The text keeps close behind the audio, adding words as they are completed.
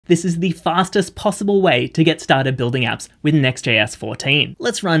This is the fastest possible way to get started building apps with Next.js 14.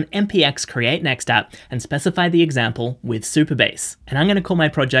 Let's run npx create next app and specify the example with-supabase. And I'm going to call my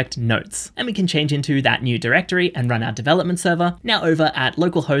project notes. And we can change into that new directory and run our development server. Now over at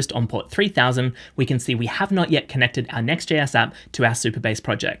localhost on port 3000, we can see we have not yet connected our Next.js app to our Supabase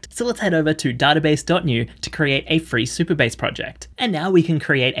project. So let's head over to database.new to create a free Supabase project. And now we can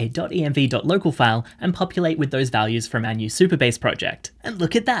create a .env.local file and populate with those values from our new Supabase project. And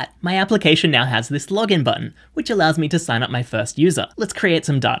look at that, my application now has this login button, which allows me to sign up my first user. Let's create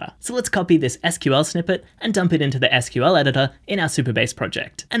some data. So let's copy this SQL snippet and dump it into the SQL editor in our Supabase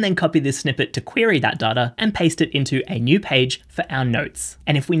project. And then copy this snippet to query that data and paste it into a new page for our notes.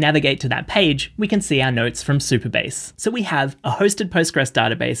 And if we navigate to that page, we can see our notes from Supabase. So we have a hosted Postgres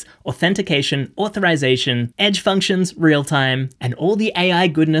database, authentication, authorization, edge functions, real-time, and all the AI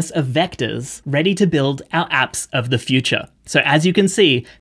goodness of vectors ready to build our apps of the future. So as you can see,